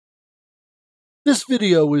This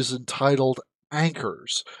video is entitled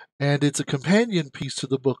Anchors, and it's a companion piece to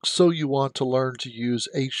the book So You Want to Learn to Use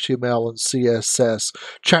HTML and CSS,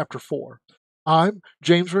 Chapter 4. I'm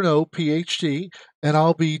James Renaud, PhD, and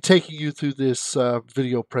I'll be taking you through this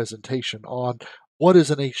video presentation on what is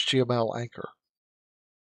an HTML anchor.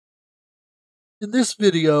 In this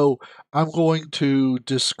video, I'm going to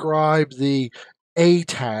describe the A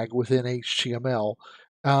tag within HTML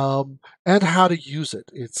and how to use it.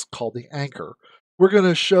 It's called the anchor. We're going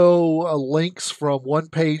to show links from one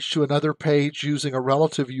page to another page using a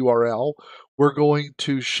relative URL. We're going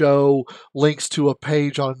to show links to a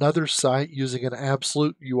page on another site using an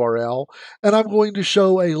absolute URL. And I'm going to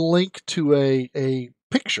show a link to a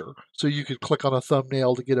picture. So you could click on a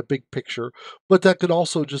thumbnail to get a big picture, but that could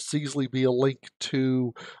also just easily be a link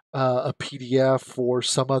to a PDF or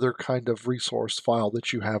some other kind of resource file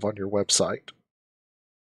that you have on your website.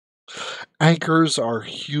 Anchors are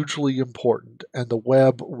hugely important, and the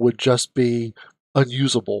web would just be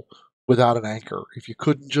unusable without an anchor. If you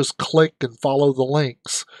couldn't just click and follow the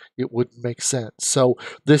links, it wouldn't make sense. So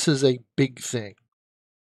this is a big thing.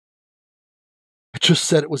 I just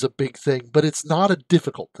said it was a big thing, but it's not a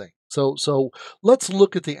difficult thing. So let's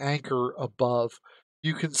look at the anchor above.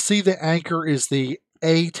 You can see the anchor is the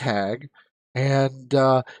A tag, and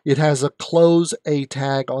it has a close A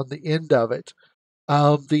tag on the end of it.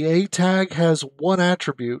 The A tag has one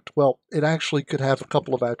attribute. Well, it actually could have a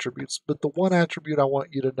couple of attributes, but the one attribute I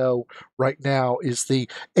want you to know right now is the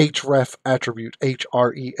href attribute,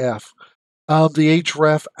 href. The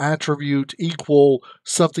href attribute equal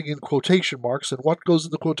something in quotation marks, and what goes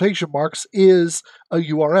in the quotation marks is a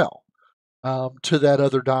URL to that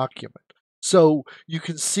other document. So you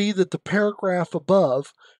can see that the paragraph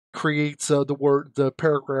above creates the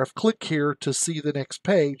paragraph. Click here to see the next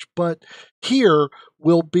page, but here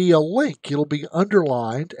will be a link. It'll be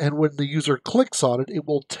underlined, and when the user clicks on it, it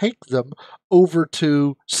will take them over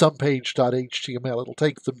to somepage.html. It'll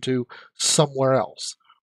take them to somewhere else.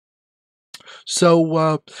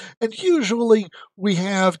 So, and usually we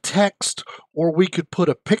have text, or we could put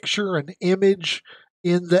a picture, an image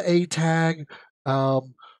in the A tag.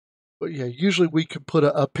 But yeah, usually we could put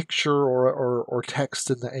a picture or text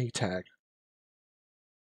in the A tag.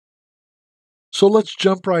 So let's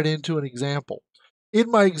jump right into an example. In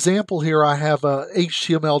my example here, I have a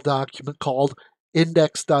HTML document called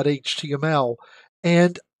index.html,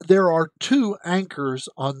 and there are two anchors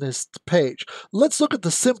on this page. Let's look at the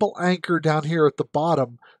simple anchor down here at the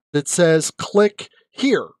bottom that says click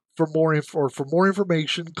here for more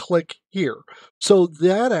information, click here. So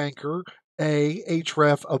that anchor,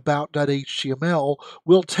 href about.html,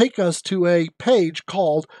 will take us to a page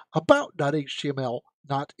called about.html,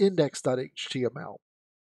 not index.html.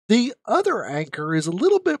 The other anchor is a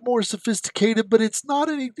little bit more sophisticated, but it's not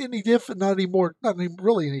any different, not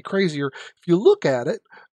really any crazier. If you look at it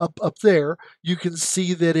up there, you can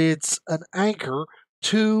see that it's an anchor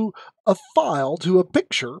to a file, to a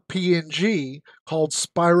picture, PNG, called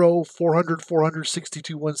Spyro 400,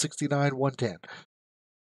 462, 169, 110.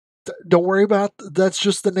 Don't worry about that's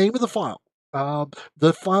just the name of the file.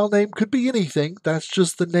 The file name could be anything. That's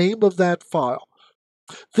just the name of that file.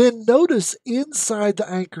 Then notice inside the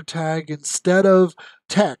anchor tag, instead of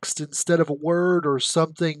text, instead of a word or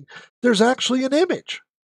something, there's actually an image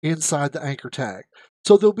inside the anchor tag.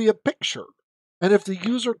 So there'll be a picture. And if the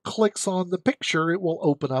user clicks on the picture, it will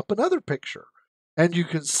open up another picture. And you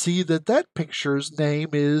can see that that picture's name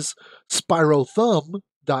is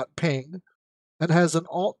spiralthumb.ping and has an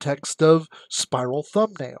alt text of spiral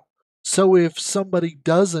thumbnail. So if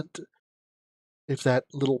that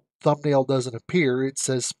little thumbnail doesn't appear, it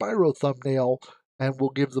says Spyro thumbnail, and we'll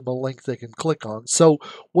give them a link they can click on. So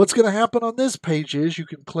what's going to happen on this page is you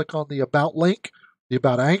can click on the About link, the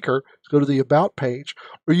About anchor, go to the About page,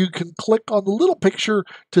 or you can click on the little picture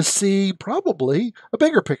to see probably a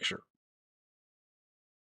bigger picture.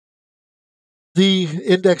 The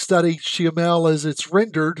index.html, as it's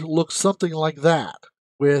rendered, looks something like that,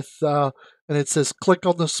 and it says click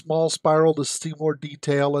on the small spiral to see more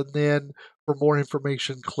detail, and then for more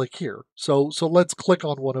information, click here. So let's click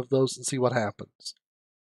on one of those and see what happens.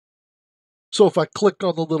 So if I click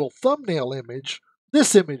on the little thumbnail image,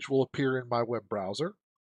 this image will appear in my web browser.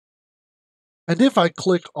 And if I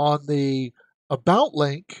click on the About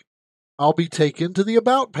link, I'll be taken to the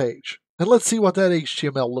About page. And let's see what that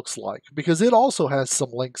HTML looks like, because it also has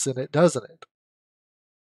some links in it, doesn't it?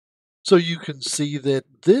 So you can see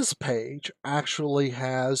that this page actually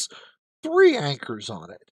has three anchors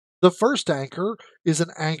on it. The first anchor is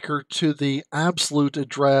an anchor to the absolute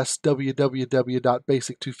address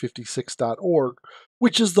www.basic256.org,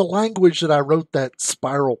 which is the language that I wrote that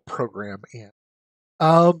spiral program in.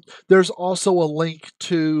 There's also a link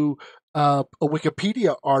to a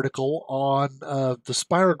Wikipedia article on the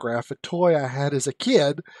spirograph, a toy I had as a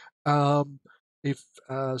kid. Um, if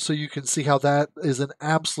So you can see how that is an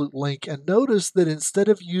absolute link. And notice that instead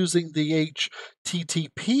of using the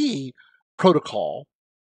HTTP protocol,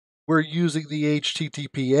 we're using the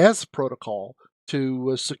HTTPS protocol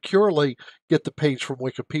to securely get the page from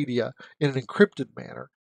Wikipedia in an encrypted manner.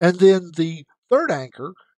 And then the third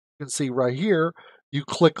anchor, you can see right here, you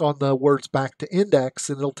click on the words back to index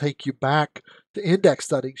and it'll take you back to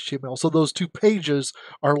index.html. So those two pages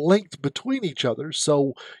are linked between each other.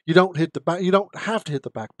 So you don't you don't have to hit the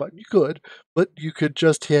back button. You could, but you could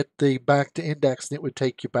just hit the back to index and it would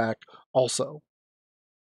take you back also.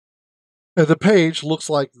 And the page looks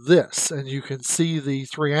like this, and you can see the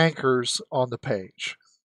three anchors on the page.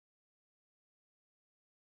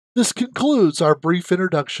 This concludes our brief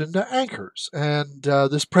introduction to anchors, and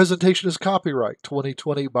this presentation is copyright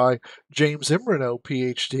 2020 by James Imrano,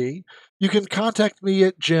 PhD. You can contact me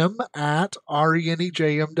at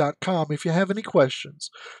jim@renejm.com if you have any questions.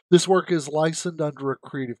 This work is licensed under a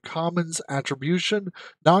Creative Commons Attribution,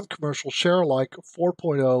 Non-Commercial Share Alike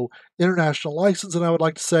 4.0 International License, and I would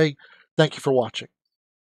like to say thank you for watching.